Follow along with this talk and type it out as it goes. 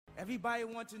Everybody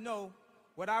wants to know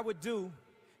what I would do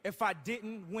if I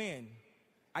didn't win.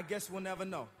 I guess we'll never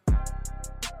know.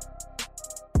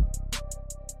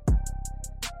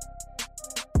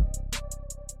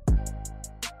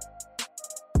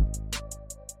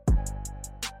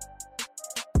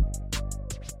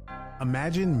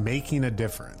 Imagine making a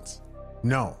difference.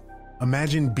 No,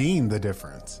 imagine being the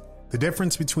difference. The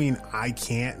difference between I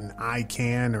can't and I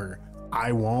can, or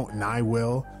I won't and I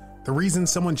will. The reason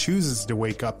someone chooses to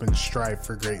wake up and strive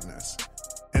for greatness.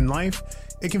 In life,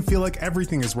 it can feel like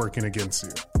everything is working against you.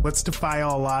 Let's defy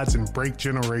all odds and break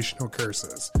generational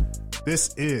curses.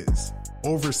 This is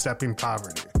Overstepping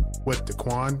Poverty with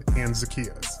Daquan and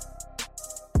Zachaeus.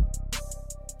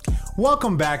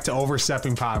 Welcome back to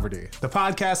Overstepping Poverty, the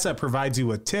podcast that provides you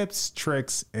with tips,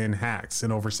 tricks, and hacks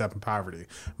in overstepping poverty.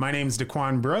 My name is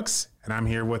Daquan Brooks, and I'm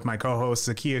here with my co-host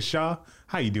Zachaeus Shaw.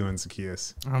 How you doing,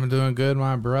 Zachaeus? I'm doing good,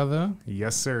 my brother.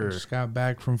 Yes, sir. Just got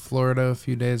back from Florida a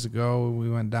few days ago. We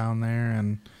went down there,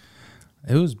 and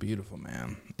it was beautiful,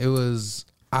 man. It was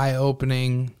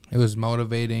eye-opening. It was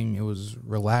motivating. It was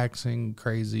relaxing,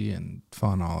 crazy, and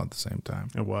fun all at the same time.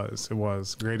 It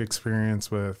was. Great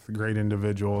experience with great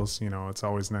individuals. You know, it's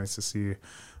always nice to see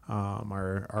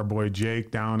our boy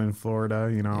Jake down in Florida,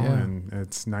 you know, and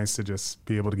it's nice to just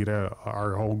be able to get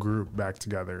our whole group back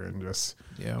together and just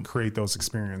create those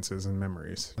experiences and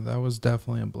memories. That was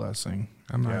definitely a blessing.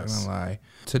 I'm not going to lie.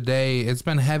 Today, it's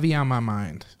been heavy on my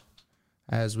mind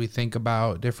as we think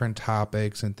about different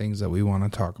topics and things that we want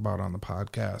to talk about on the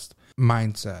podcast.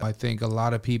 Mindset. I think a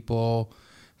lot of people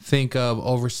think of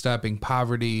overstepping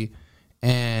poverty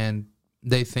and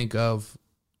they think of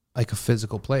like a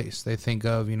physical place. They think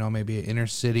of, you know, maybe an inner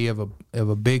city of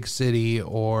a big city,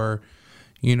 or,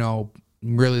 you know,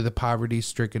 really the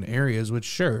poverty-stricken areas, which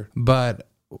sure. But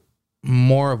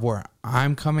more of where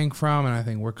I'm coming from, and I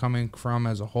think we're coming from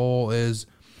as a whole, is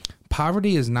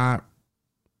poverty is not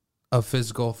a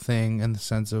physical thing in the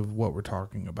sense of what we're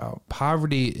talking about.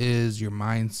 Poverty is your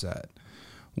mindset.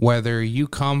 Whether you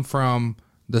come from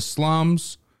the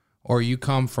slums or you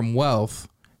come from wealth,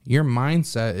 your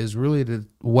mindset is really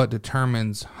what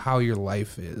determines how your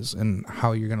life is and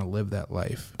how you're going to live that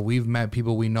life. We've met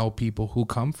people, we know people who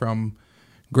come from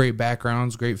great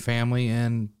backgrounds, great family,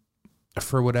 and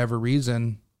for whatever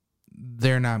reason,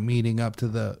 they're not meeting up to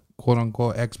the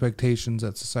quote-unquote expectations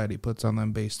that society puts on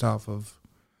them based off of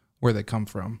where they come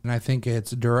from. And I think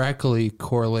it's directly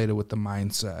correlated with the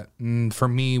mindset. And for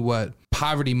me, what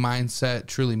poverty mindset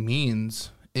truly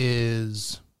means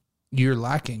is you're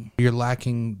lacking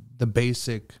the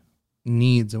basic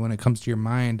needs. And when it comes to your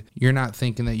mind, you're not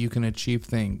thinking that you can achieve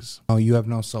things. You have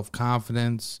no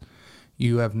self-confidence.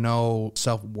 You have no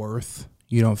self-worth.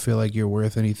 You don't feel like you're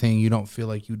worth anything. You don't feel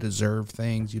like you deserve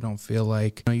things. You don't feel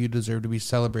like you deserve to be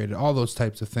celebrated, all those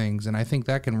types of things. And I think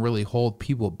that can really hold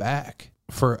people back.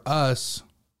 For us,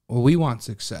 we want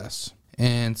success,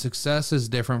 and success is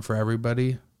different for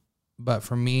everybody. But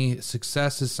for me,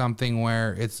 success is something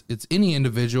where it's any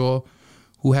individual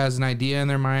who has an idea in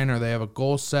their mind, or they have a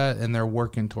goal set and they're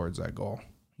working towards that goal.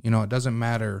 You know, it doesn't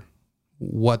matter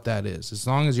what that is. As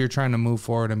long as you're trying to move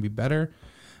forward and be better,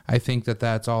 I think that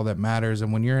that's all that matters.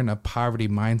 And when you're in a poverty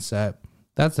mindset,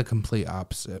 that's the complete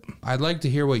opposite. I'd like to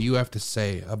hear what you have to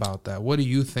say about that. What do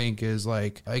you think is,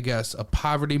 like, I guess, a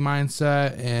poverty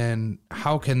mindset, and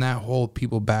how can that hold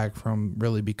people back from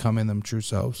really becoming them true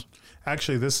selves?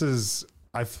 Actually, this is,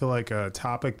 I feel like, a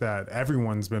topic that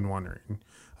everyone's been wondering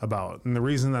about. And the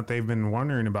reason that they've been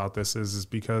wondering about this is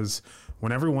because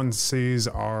when everyone sees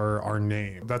our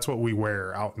name, that's what we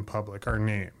wear out in public, our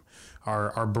name,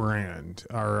 our brand,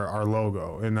 our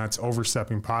logo, and that's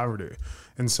overstepping poverty.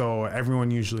 And so everyone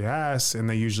usually asks, and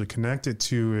they usually connect it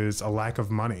to, is a lack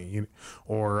of money,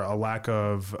 or a lack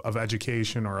of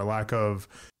education, or a lack of,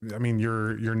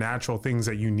 your natural things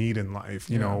that you need in life,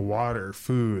 you know, water,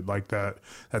 food, like that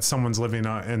someone's living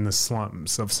in the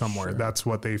slums of somewhere. Sure. That's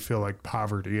what they feel like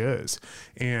poverty is.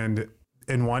 And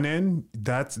in one end,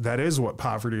 that is what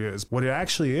poverty is. What it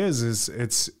actually is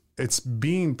it's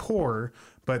being poor.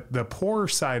 But the poor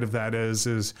side of that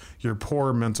is your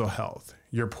poor mental health,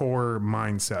 your poor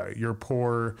mindset, your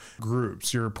poor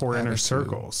groups, your poor inner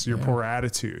circles, your poor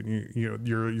attitude,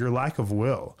 your lack of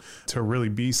will to really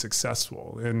be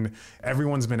successful. And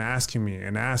everyone's been asking me,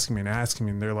 and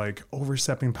they're like,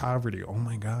 overstepping poverty. Oh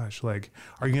my gosh. Like,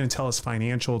 are you going to tell us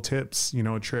financial tips,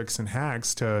 tricks and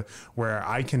hacks to where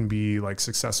I can be like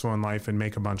successful in life and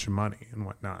make a bunch of money and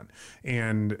whatnot?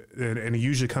 And it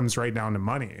usually comes right down to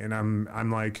money. And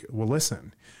I'm like, well,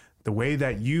 listen, the way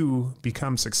that you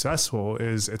become successful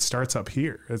is it starts up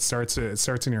here. It starts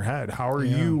in your head. How are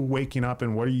you waking up,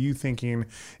 and what are you thinking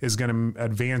is going to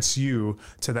advance you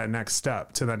to that next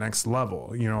step, to that next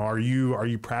level? You know, are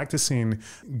you practicing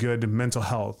good mental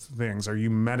health things? Are you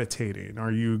meditating?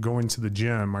 Are you going to the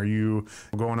gym? Are you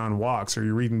going on walks? Are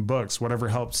you reading books? Whatever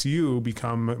helps you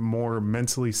become more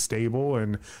mentally stable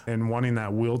and wanting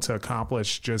that will to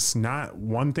accomplish just not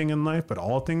one thing in life, but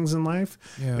all things in life.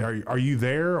 Yeah. Are you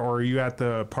there, or are you at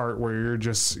the part where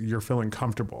you're feeling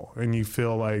comfortable and you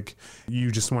feel like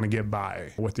you just want to get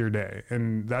by with your day?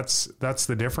 And that's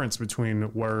the difference between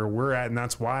where we're at. And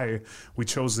that's why we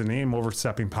chose the name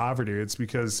Overstepping Poverty. It's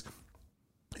because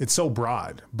it's so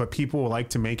broad, but people like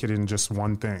to make it in just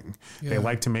one thing. Yeah. They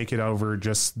like to make it over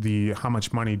just how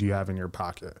much money do you have in your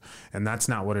pocket? And that's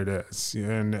not what it is.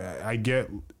 And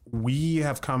we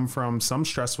have come from some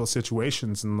stressful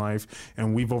situations in life,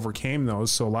 and we've overcame those.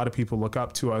 So a lot of people look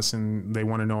up to us and they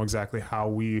want to know exactly how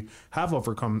we have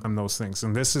overcome those things.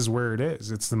 And this is where it is.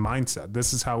 It's the mindset.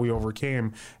 This is how we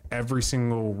overcame every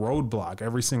single roadblock,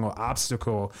 every single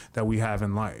obstacle that we have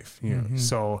in life. You know?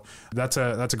 So that's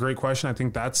a great question. I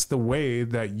think that's the way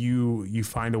that you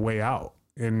find a way out.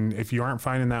 And if you aren't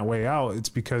finding that way out, it's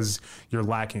because you're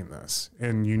lacking this,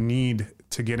 and you need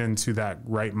to get into that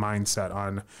right mindset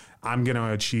on, I'm going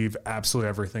to achieve absolutely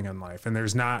everything in life. And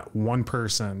there's not one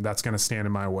person that's going to stand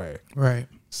in my way. Right.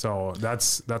 So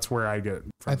that's where I get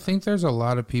from. I think there's a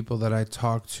lot of people that I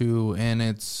talk to, and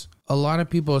it's a lot of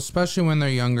people, especially when they're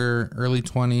younger, early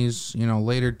 20s, you know,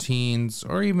 later teens,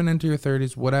 or even into your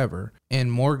 30s, whatever,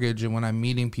 and mortgage. And when I'm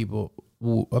meeting people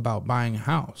about buying a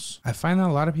house, I find that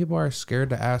a lot of people are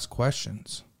scared to ask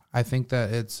questions. I think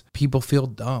that people feel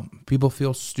dumb, people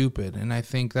feel stupid, and I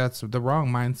think that's the wrong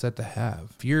mindset to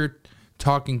have. If you're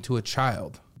talking to a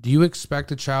child, do you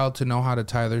expect a child to know how to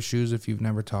tie their shoes if you've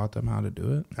never taught them how to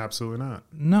do it? Absolutely not.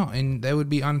 No, and that would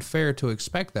be unfair to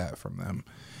expect that from them.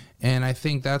 And I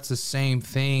think that's the same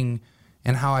thing,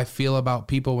 and how I feel about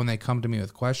people when they come to me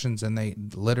with questions and they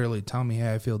literally tell me,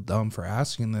 hey, I feel dumb for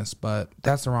asking this, but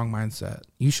that's the wrong mindset.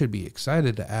 You should be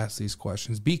excited to ask these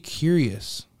questions. Be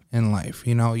curious in life.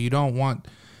 You know,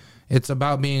 it's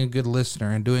about being a good listener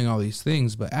and doing all these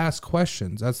things, but ask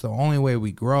questions. That's the only way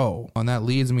we grow. And that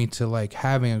leads me to like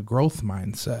having a growth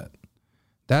mindset.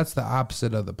 That's the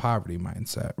opposite of the poverty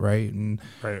mindset, right? And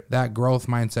that growth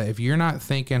mindset, if you're not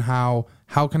thinking how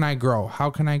can I grow? How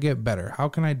can I get better? How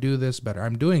can I do this better?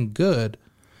 I'm doing good,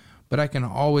 but I can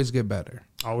always get better.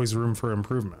 Always room for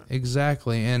improvement.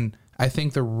 Exactly. And I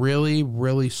think the really,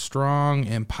 really strong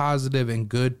and positive and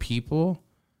good people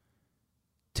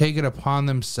take it upon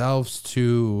themselves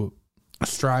to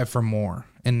strive for more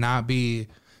and not be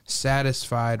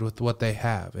satisfied with what they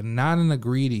have, and not in a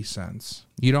greedy sense.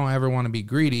 You don't ever want to be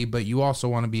greedy, but you also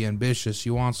want to be ambitious.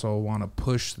 You also want to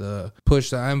push the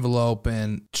envelope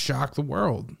and shock the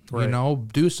world. Right. You know,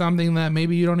 do something that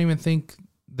maybe you don't even think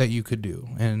that you could do.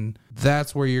 And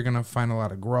that's where you're going to find a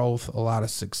lot of growth, a lot of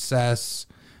success.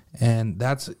 And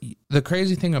that's the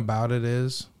crazy thing about it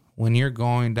is, when you're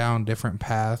going down different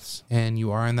paths and you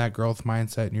are in that growth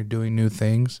mindset and you're doing new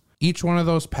things, each one of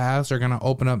those paths are going to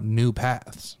open up new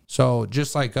paths. So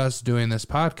just like us doing this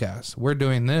podcast, we're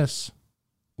doing this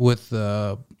with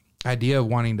the idea of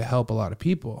wanting to help a lot of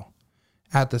people.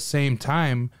 At the same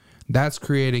time, that's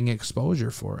creating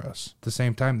exposure for us. At the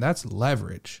same time, that's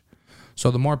leverage.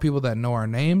 So the more people that know our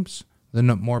names, the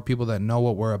more people that know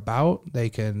what we're about, they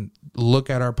can look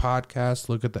at our podcast,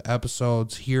 look at the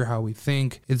episodes, hear how we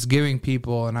think. It's giving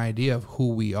people an idea of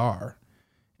who we are.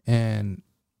 And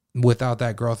without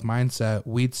that growth mindset,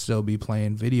 we'd still be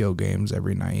playing video games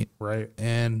every night. Right.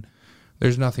 And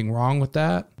there's nothing wrong with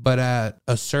that. But at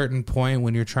a certain point,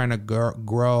 when you're trying to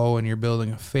grow and you're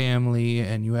building a family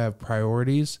and you have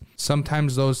priorities,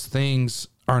 sometimes those things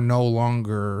are no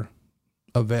longer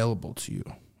available to you.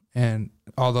 And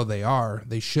although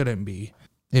they shouldn't be,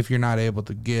 if you're not able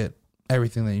to get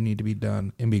everything that you need to be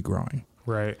done and be growing.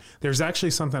 Right. There's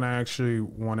actually something I actually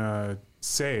want to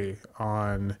say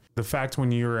on the fact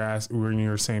when you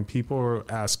were saying people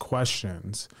ask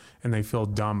questions and they feel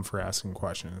dumb for asking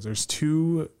questions. There's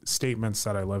two statements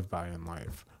that I live by in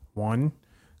life. One,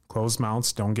 closed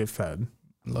mouths don't get fed.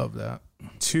 Love that.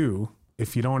 Two,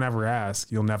 if you don't ever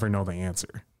ask, you'll never know the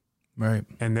answer. Right.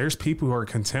 And there's people who are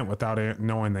content without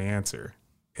knowing the answer.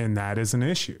 And that is an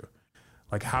issue.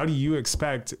 Like, how do you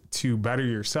expect to better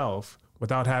yourself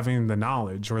without having the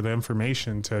knowledge or the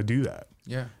information to do that?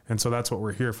 Yeah. And so that's what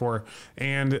we're here for.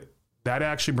 And that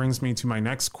actually brings me to my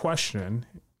next question.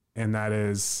 And that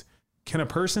is, can a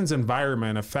person's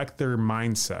environment affect their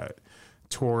mindset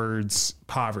towards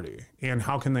poverty? And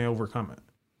how can they overcome it?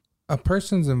 A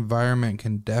person's environment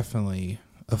can definitely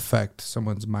affect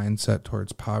someone's mindset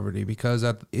towards poverty, because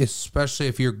especially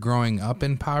if you're growing up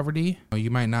in poverty,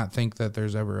 you might not think that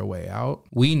there's ever a way out.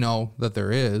 We know that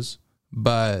there is,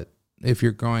 but if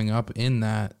you're growing up in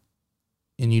that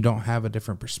and you don't have a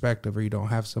different perspective, or you don't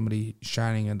have somebody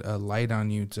shining a light on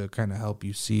you to kind of help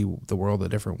you see the world a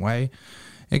different way,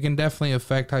 it can definitely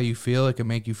affect how you feel. It can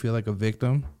make you feel like a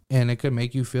victim, and it could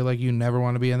make you feel like you never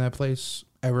want to be in that place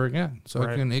ever again. So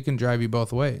right. it can drive you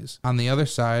both ways. On the other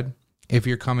side, if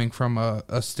you're coming from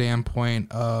a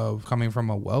standpoint of coming from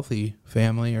a wealthy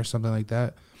family or something like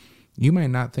that, you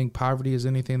might not think poverty is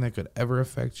anything that could ever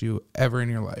affect you ever in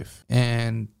your life.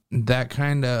 And that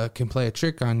kind of can play a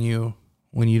trick on you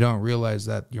when you don't realize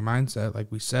that your mindset,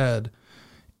 like we said,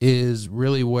 is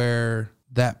really where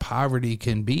that poverty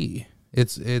can be.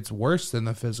 It's worse than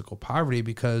the physical poverty,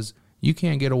 because you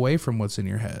can't get away from what's in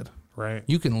your head. Right.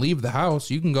 You can leave the house,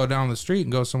 you can go down the street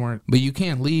and go somewhere, but you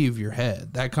can't leave your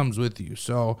head. That comes with you.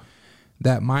 So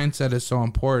that mindset is so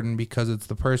important, because it's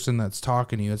the person that's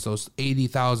talking to you. It's those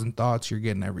 80,000 thoughts you're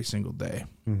getting every single day.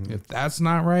 Mm-hmm. If that's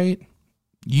not right,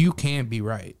 you can't be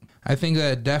right. I think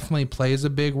that it definitely plays a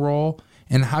big role.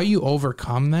 And how you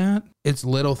overcome that, it's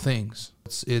little things.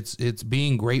 It's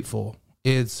being grateful.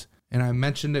 And I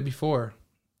mentioned it before,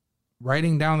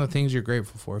 writing down the things you're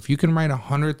grateful for. If you can write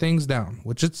 100 things down,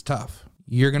 which it's tough,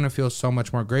 you're going to feel so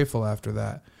much more grateful after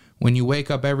that. When you wake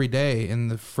up every day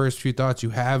and the first few thoughts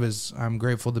you have is, I'm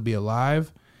grateful to be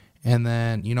alive. And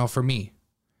then, for me,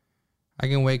 I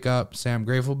can wake up, say I'm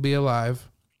grateful to be alive,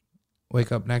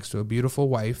 wake up next to a beautiful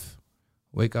wife,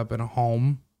 wake up in a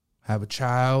home, have a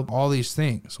child, all these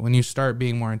things. When you start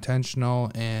being more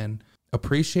intentional and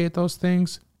appreciate those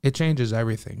things, it changes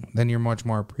everything. Then you're much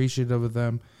more appreciative of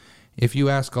them. If you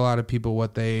ask a lot of people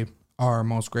what they are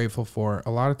most grateful for, a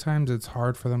lot of times it's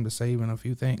hard for them to say even a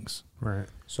few things. Right.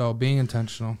 So being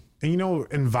intentional. And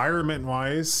environment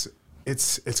wise,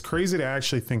 it's crazy to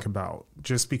actually think about,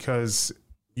 just because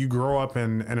you grow up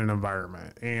in an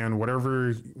environment, and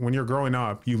when you're growing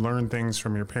up, you learn things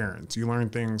from your parents, you learn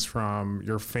things from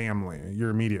your family, your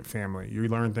immediate family, you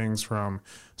learn things from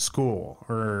school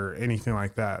or anything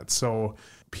like that. So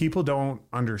people don't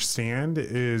understand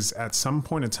is at some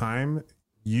point in time,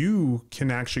 you can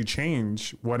actually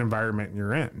change what environment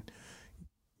you're in.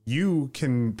 You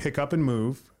can pick up and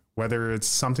move, whether it's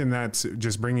something that's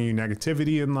just bringing you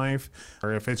negativity in life,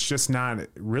 or if it's just not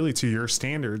really to your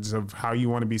standards of how you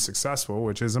want to be successful,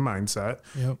 which is a mindset.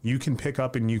 Yep. You can pick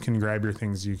up and you can grab your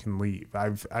things, you can leave.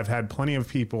 I've had plenty of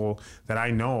people that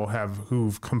I know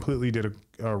who've completely did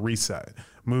a reset,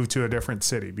 moved to a different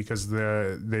city because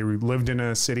they lived in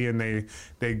a city and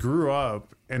they grew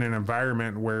up in an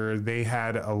environment where they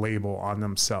had a label on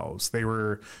themselves. They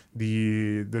were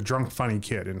the drunk funny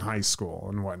kid in high school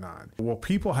and whatnot. Well,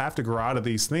 people have to grow out of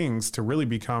these things to really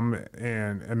become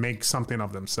and make something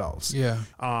of themselves. Yeah.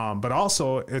 But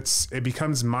also it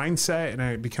becomes mindset and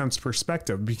it becomes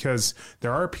perspective, because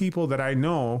there are people that I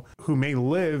know who may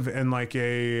live in like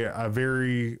a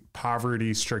very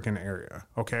poverty stricken area.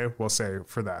 Okay. We'll say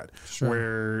for that, sure,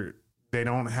 where they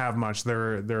don't have much.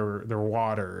 Their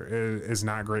water is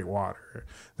not great water.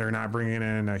 They're not bringing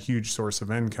in a huge source of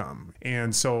income.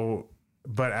 And so,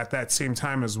 but at that same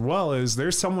time as well, is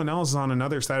there's someone else on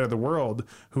another side of the world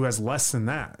who has less than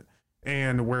that.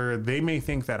 And where they may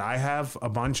think that I have a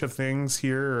bunch of things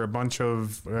here, or a bunch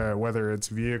of, whether it's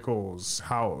vehicles,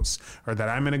 house, or that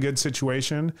I'm in a good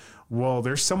situation. Well,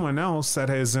 there's someone else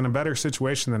that is in a better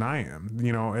situation than I am,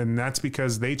 and that's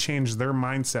because they changed their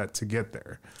mindset to get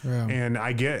there. Yeah. And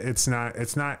I get it's not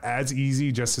as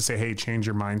easy just to say, hey, change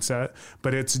your mindset,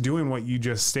 but it's doing what you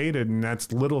just stated. And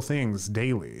that's little things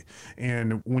daily.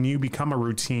 And when you become a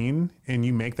routine and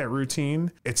you make that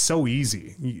routine, it's so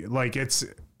easy.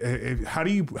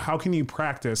 How can you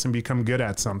practice and become good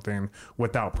at something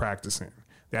without practicing?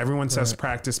 Everyone says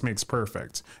practice makes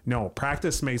perfect. No,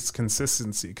 practice makes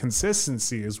consistency.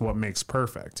 Consistency is what makes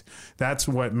perfect. That's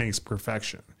what makes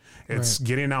perfection. It's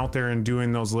getting out there and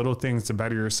doing those little things to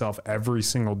better yourself every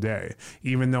single day,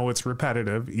 even though it's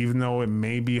repetitive, even though it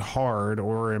may be hard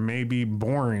or it may be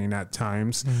boring at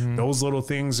times. Mm-hmm. Those little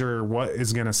things are what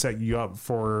is going to set you up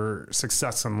for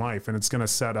success in life, and it's going to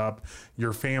set up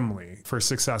your family for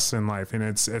success in life. And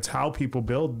it's how people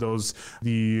build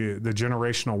the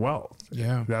generational wealth.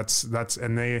 Yeah, that's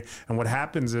and what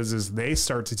happens is they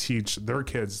start to teach their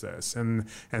kids this, and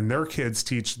their kids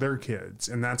teach their kids,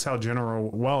 and that's how general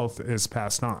wealth is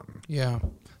passed on. Yeah.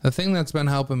 The thing that's been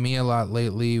helping me a lot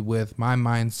lately with my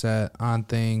mindset on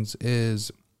things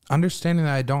is understanding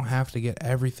that I don't have to get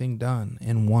everything done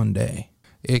in one day.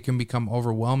 it can become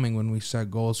overwhelming when we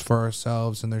set goals for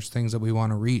ourselves and there's things that we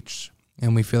want to reach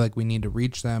and we feel like we need to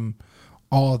reach them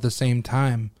all at the same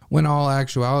time. When all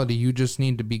actuality, you just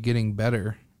need to be getting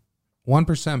better,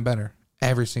 1% better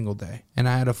every single day. And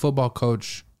I had a football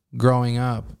coach growing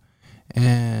up,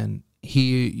 and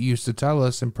he used to tell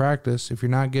us in practice, if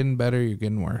you're not getting better, you're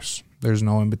getting worse. There's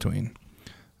no in between.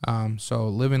 So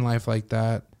living life like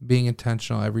that, being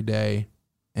intentional every day,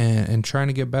 and trying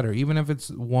to get better, even if it's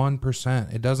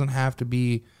 1%, it doesn't have to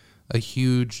be a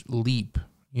huge leap.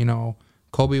 You know,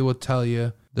 Kobe will tell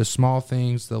you the small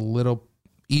things, the little,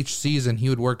 each season he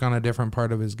would work on a different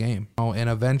part of his game. And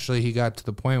eventually he got to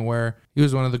the point where he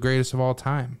was one of the greatest of all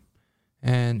time.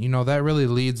 And, you know, that really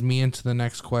leads me into the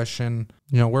next question.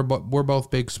 You know, we're both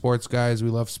big sports guys.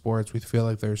 We love sports. We feel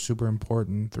like they're super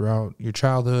important throughout your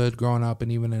childhood, growing up,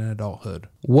 and even in adulthood.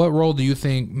 What role do you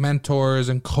think mentors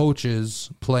and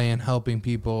coaches play in helping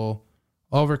people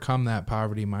overcome that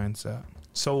poverty mindset?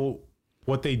 So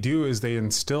what they do is they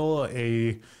instill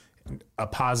a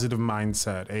positive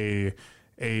mindset,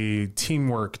 a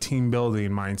teamwork, team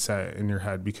building mindset in your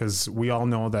head, because we all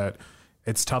know that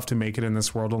it's tough to make it in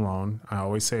this world alone. I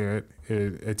always say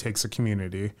it takes a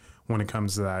community when it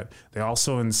comes to that. They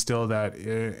also instill that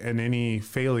in any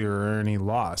failure or any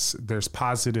loss, there's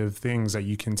positive things that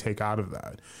you can take out of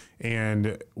that.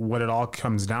 And what it all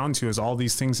comes down to is all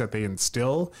these things that they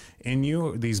instill in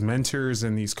you, these mentors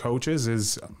and these coaches,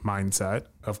 is mindset,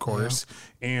 of course.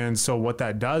 Yeah. And so what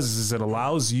that does is it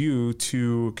allows you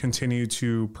to continue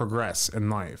to progress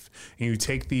in life. And you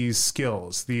take these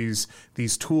skills, these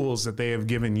tools that they have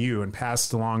given you and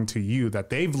passed along to you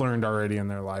that they've learned already in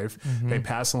their life, they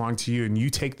pass along to you, and you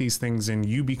take these things and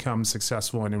you become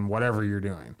successful in whatever you're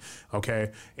doing. Okay.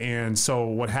 And so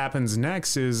what happens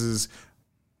next is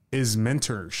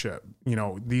mentorship. You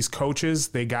know, these coaches,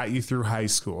 they got you through high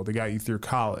school, they got you through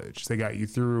college, they got you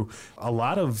through a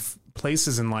lot of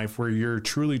places in life where you're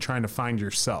truly trying to find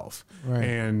yourself, right,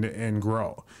 and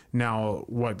grow. Now,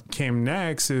 what came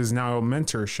next is now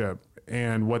mentorship.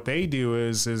 And what they do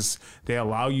is they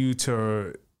allow you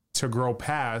to grow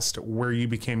past where you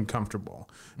became comfortable,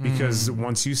 because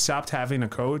once you stopped having a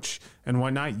coach and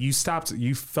whatnot,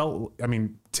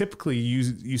 typically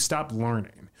you stopped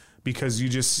learning, because you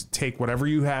just take whatever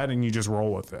you had and you just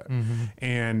roll with it.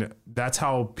 And that's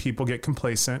how people get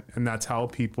complacent. And that's how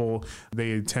people,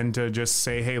 they tend to just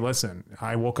say, hey, listen,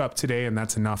 I woke up today and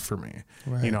that's enough for me.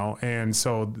 Right. You know? And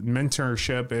so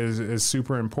mentorship is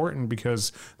super important,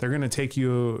 because they're going to take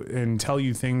you and tell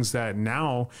you things that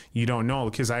now you don't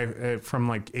know. Because from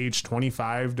like age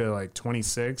 25 to like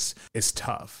 26, it's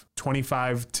tough.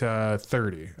 25 to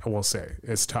 30, I will say,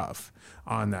 it's tough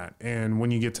on that. And when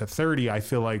you get to 30, I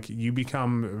feel like you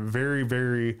become very,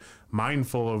 very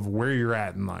mindful of where you're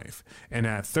at in life. And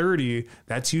at 30,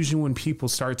 that's usually when people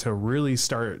start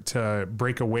to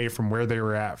break away from where they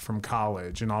were at from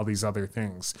college and all these other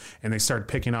things. And they start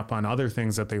picking up on other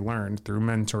things that they learned through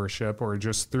mentorship, or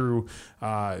just through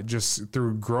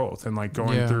growth and like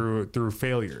going through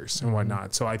failures and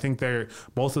whatnot. So I think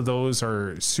both of those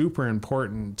are super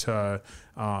important to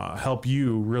help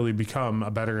you really become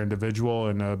a better individual,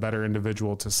 and a better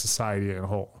individual to society as a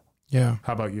whole. Yeah.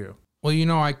 How about you? Well, you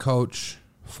know, I coach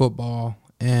football,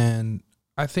 and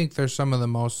I think they're some of the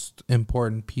most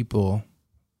important people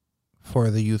for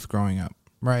the youth growing up,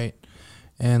 right?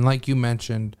 And like you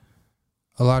mentioned,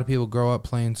 a lot of people grow up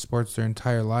playing sports their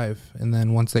entire life, and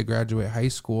then once they graduate high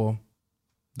school,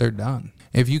 they're done.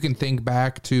 If you can think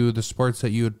back to the sports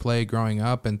that you would play growing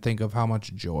up and think of how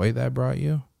much joy that brought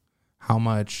you, how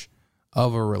much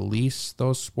of a release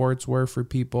those sports were for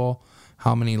people,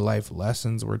 how many life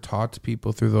lessons were taught to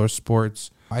people through those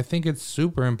sports, I think it's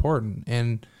super important.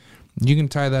 And you can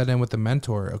tie that in with a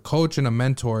mentor. A coach and a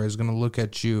mentor is going to look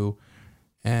at you,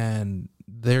 and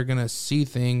they're going to see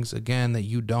things, again, that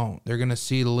you don't. They're going to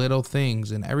see little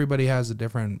things, and everybody has a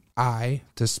different eye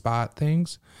to spot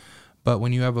things. But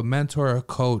when you have a mentor or a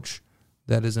coach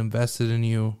that is invested in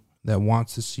you, that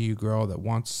wants to see you grow, that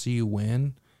wants to see you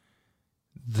win,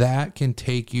 that can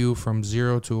take you from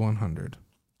 0 to 100.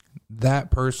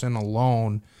 That person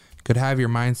alone could have your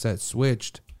mindset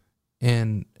switched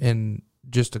in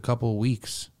just a couple of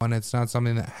weeks. And it's not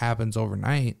something that happens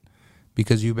overnight,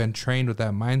 because you've been trained with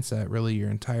that mindset really your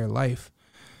entire life.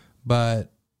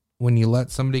 But when you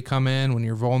let somebody come in, when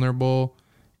you're vulnerable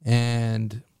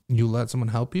and you let someone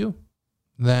help you,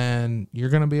 then you're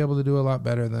going to be able to do a lot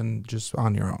better than just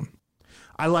on your own.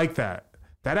 I like that.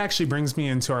 That actually brings me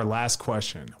into our last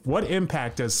question. What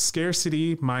impact does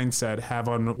scarcity mindset have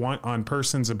on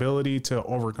person's ability to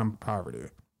overcome poverty?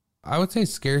 I would say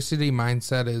scarcity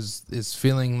mindset is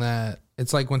feeling that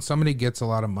It's like when somebody gets a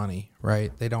lot of money,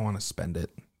 right? They don't want to spend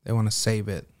it. They want to save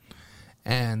it.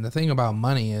 And the thing about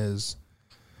money is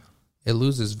it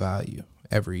loses value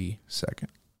every second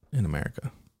in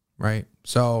America, right?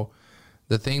 So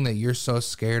the thing that you're so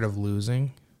scared of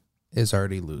losing is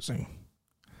already losing.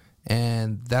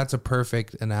 And that's a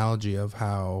perfect analogy of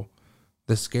how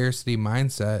the scarcity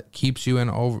mindset keeps you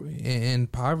in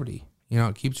poverty. You know,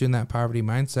 it keeps you in that poverty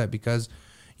mindset because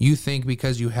you think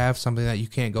because you have something that you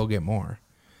can't go get more.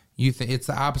 You think it's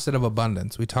the opposite of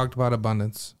abundance. We talked about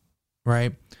abundance,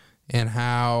 right? And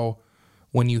how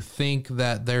when you think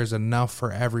that there's enough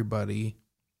for everybody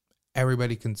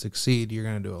can succeed, you're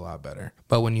going to do a lot better.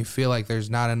 But when you feel like there's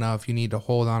not enough, you need to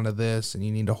hold on to this and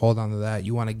you need to hold on to that.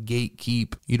 You want to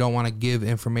gatekeep. You don't want to give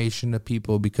information to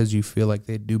people because you feel like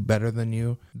they do better than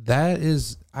you.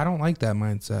 I don't like that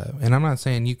mindset. And I'm not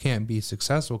saying you can't be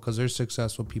successful because there's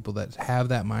successful people that have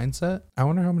that mindset. I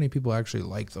wonder how many people actually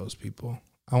like those people.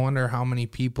 I wonder how many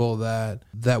people that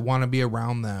want to be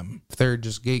around them, if they're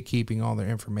just gatekeeping all their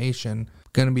information,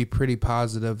 going to be pretty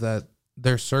positive that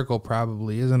their circle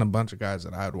probably isn't a bunch of guys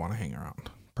that I would want to hang around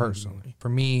personally. For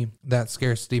me, that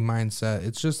scarcity mindset,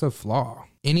 it's just a flaw.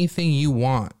 Anything you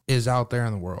want is out there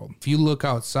in the world. If you look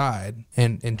outside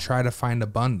and try to find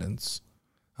abundance,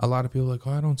 a lot of people are like,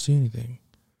 oh, I don't see anything.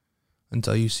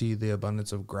 Until you see the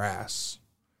abundance of grass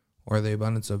or the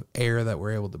abundance of air that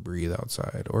we're able to breathe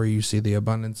outside, or you see the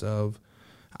abundance of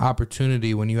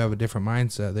opportunity when you have a different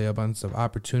mindset, the abundance of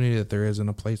opportunity that there is in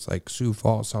a place like Sioux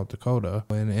Falls, South Dakota,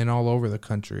 and all over the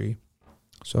country.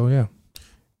 So, yeah.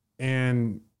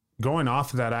 And going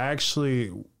off of that,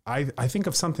 I think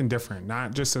of something different,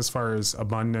 not just as far as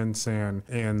abundance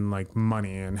and like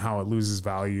money and how it loses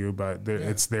value, but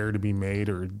it's there to be made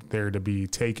or there to be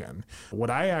taken. What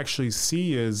I actually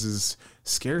see is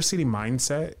scarcity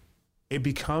mindset. It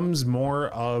becomes more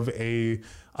of a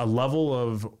level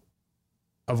of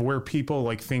where people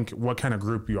like think what kind of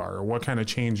group you are or what kind of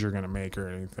change you're going to make or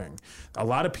anything. A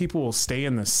lot of people will stay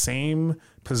in the same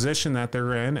position that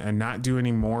they're in and not do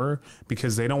any more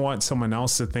because they don't want someone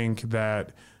else to think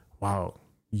that, wow,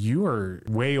 you are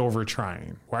way over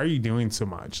trying. Why are you doing so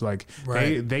much? Like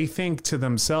they think to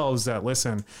themselves that,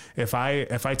 listen, if I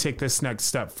take this next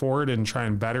step forward and try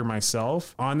and better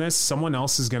myself on this, someone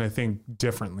else is going to think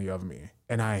differently of me.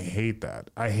 And I hate that.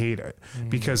 I hate it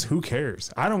because who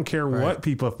cares? I don't care what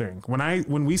people think.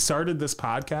 When we started this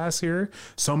podcast here,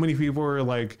 so many people were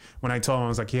like, when I told them, I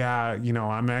was like, yeah, you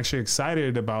know, I'm actually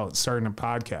excited about starting a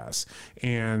podcast.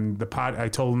 And I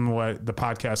told them what the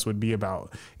podcast would be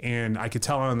about. And I could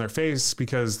tell on their face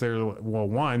because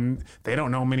one, they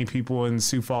don't know many people in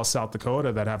Sioux Falls, South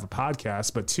Dakota that have a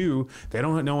podcast, but two, they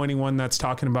don't know anyone that's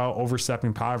talking about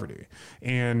overstepping poverty.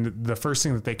 And the first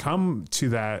thing that they come to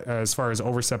that as far as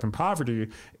overstepping poverty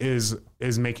is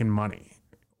making money.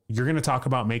 You're going to talk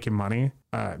about making money?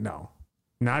 No,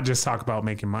 not just talk about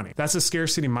making money. That's a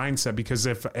scarcity mindset, because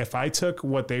if I took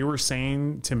what they were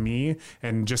saying to me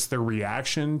and just their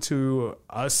reaction to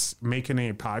us making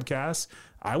a podcast,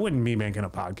 I wouldn't be making a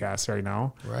podcast right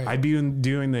now. Right. I'd be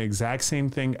doing the exact same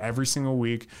thing every single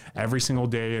week, every single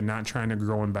day, and not trying to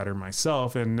grow and better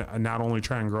myself. And not only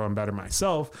try and grow and better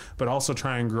myself, but also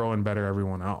try and grow and better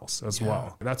everyone else as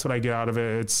well. That's what I get out of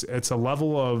it. It's a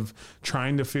level of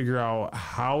trying to figure out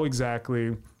how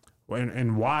exactly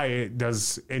and why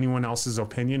does anyone else's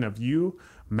opinion of you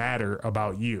matter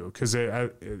about you, because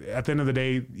at the end of the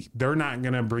day, they're not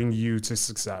going to bring you to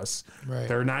success. Right.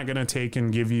 They're not going to take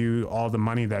and give you all the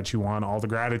money that you want, all the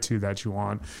gratitude that you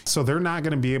want. So they're not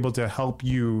going to be able to help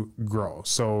you grow.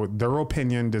 So their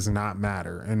opinion does not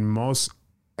matter. And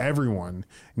everyone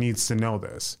needs to know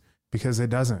this, because it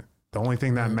doesn't. The only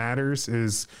thing that matters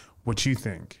is what you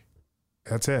think.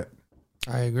 That's it.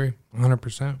 I agree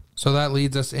 100%. So that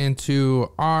leads us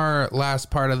into our last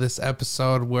part of this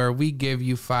episode, where we give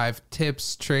you 5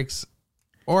 tips, tricks,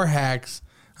 or hacks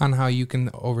on how you can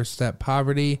overstep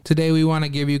poverty. Today, we want to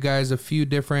give you guys a few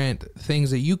different things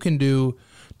that you can do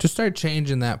to start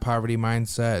changing that poverty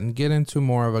mindset and get into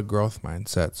more of a growth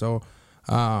mindset. So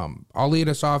I'll lead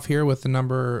us off here with the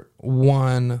number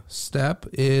 1 step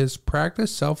is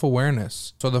practice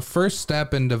self-awareness. So the first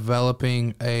step in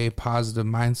developing a positive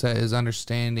mindset is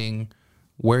understanding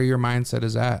where your mindset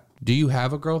is at. Do you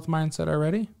have a growth mindset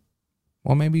already?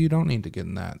 Well, maybe you don't need to get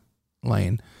in that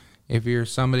lane. If you're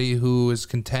somebody who is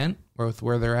content with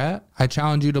where they're at, I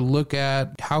challenge you to look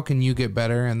at how can you get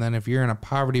better. And then if you're in a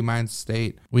poverty mind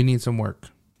state, we need some work.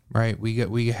 Right?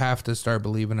 We have to start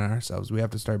believing in ourselves. We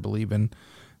have to start believing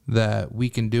that we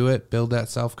can do it, build that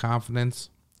self-confidence,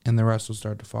 and the rest will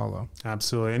start to follow.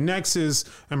 Absolutely. And next is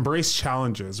embrace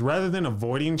challenges. Rather than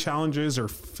avoiding challenges or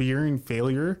fearing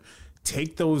failure,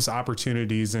 take those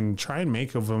opportunities and try and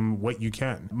make of them what you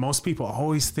can. Most people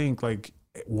always think like,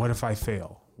 what if I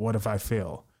fail? What if I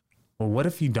fail? Well, what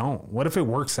if you don't? What if it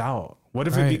works out? What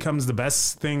if it becomes the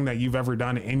best thing that you've ever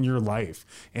done in your life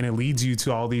and it leads you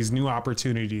to all these new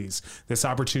opportunities, this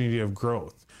opportunity of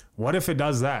growth? What if it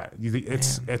does that?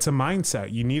 It's a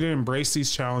mindset. You need to embrace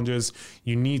these challenges.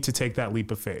 You need to take that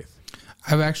leap of faith.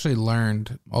 I've actually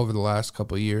learned over the last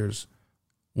couple of years,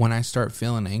 when I start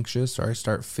feeling anxious or I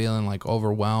start feeling like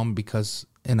overwhelmed because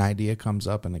an idea comes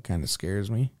up and it kind of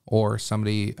scares me, or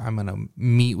I'm going to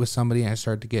meet with somebody and I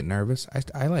start to get nervous,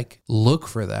 I like look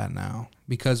for that now,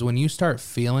 because when you start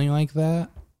feeling like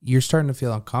that, you're starting to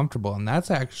feel uncomfortable, and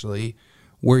that's actually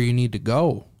where you need to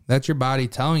go. That's your body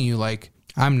telling you like,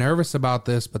 I'm nervous about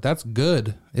this, but that's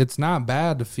good. It's not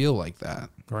bad to feel like that.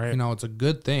 Right. You know, it's a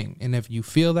good thing. And if you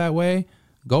feel that way,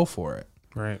 go for it.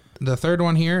 Right. The third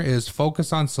one here is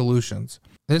focus on solutions.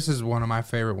 This is one of my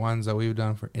favorite ones that we've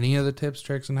done for any of the tips,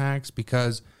 tricks, and hacks,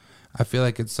 because I feel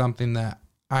like it's something that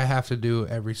I have to do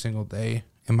every single day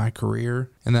in my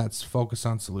career, and that's focus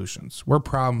on solutions. We're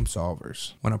problem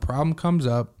solvers. When a problem comes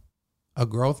up, a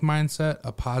growth mindset,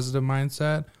 a positive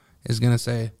mindset is going to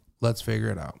say, let's figure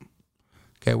it out.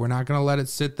 Okay, we're not going to let it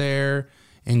sit there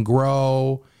and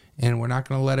grow, and we're not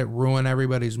going to let it ruin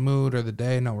everybody's mood or the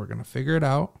day. No, we're going to figure it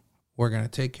out. We're going to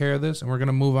take care of this, and we're going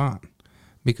to move on.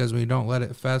 Because when you don't let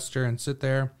it fester and sit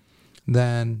there,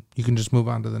 then you can just move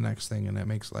on to the next thing, and it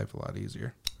makes life a lot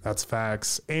easier. That's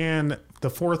facts. And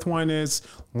the fourth one is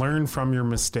learn from your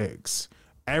mistakes.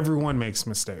 Everyone makes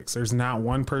mistakes. There's not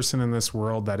one person in this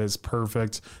world that is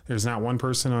perfect. There's not one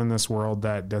person in this world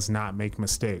that does not make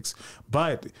mistakes.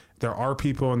 But there are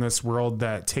people in this world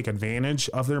that take advantage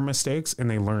of their mistakes and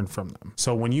they learn from them.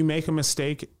 So when you make a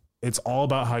mistake, it's all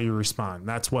about how you respond.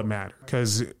 That's what matters.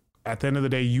 Because at the end of the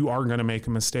day, you are going to make a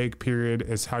mistake, period.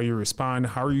 It's how you respond.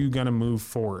 How are you going to move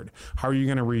forward? How are you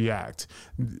going to react?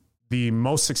 The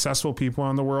most successful people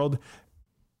in the world,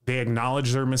 they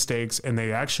acknowledge their mistakes and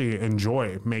they actually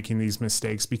enjoy making these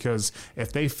mistakes, because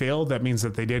if they fail, that means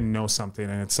that they didn't know something,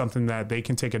 and it's something that they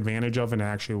can take advantage of and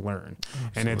actually learn.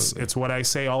 Absolutely. And it's what I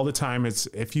say all the time. It's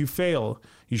if you fail,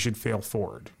 you should fail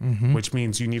forward, which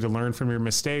means you need to learn from your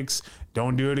mistakes.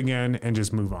 Don't do it again and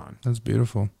just move on. That's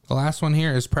beautiful. The last one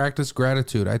here is practice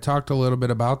gratitude. I talked a little bit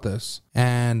about this,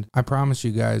 and I promise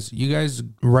you guys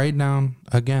write down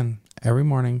again every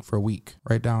morning for a week.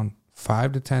 Write down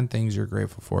 5 to 10 things you're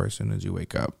grateful for as soon as you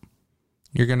wake up.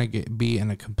 You're going to be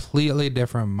in a completely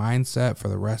different mindset for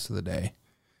the rest of the day,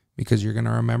 because you're going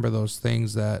to remember those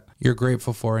things that you're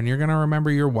grateful for, and you're going to remember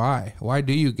your why. Why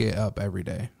do you get up every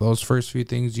day? Those first few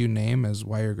things you name as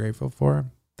why you're grateful for,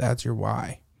 that's your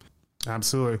why.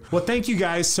 Absolutely. Well, thank you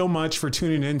guys so much for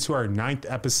tuning in to our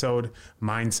 9th episode,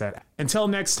 Mindset. Until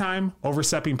next time,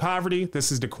 Overstepping Poverty,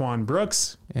 this is Daquan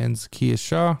Brooks and Zachaeus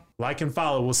Shaw. Like and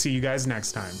follow. We'll see you guys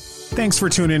next time. Thanks for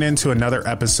tuning in to another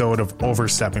episode of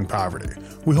Overstepping Poverty.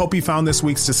 We hope you found this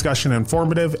week's discussion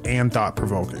informative and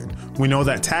thought-provoking. We know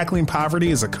that tackling poverty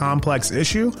is a complex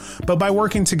issue, but by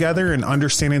working together and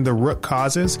understanding the root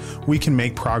causes, we can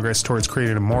make progress towards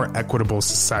creating a more equitable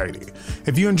society.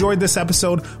 If you enjoyed this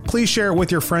episode, please share it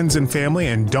with your friends and family,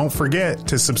 and don't forget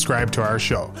to subscribe to our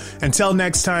show. Until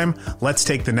next time, let's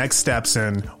take the next steps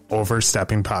in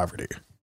Overstepping Poverty.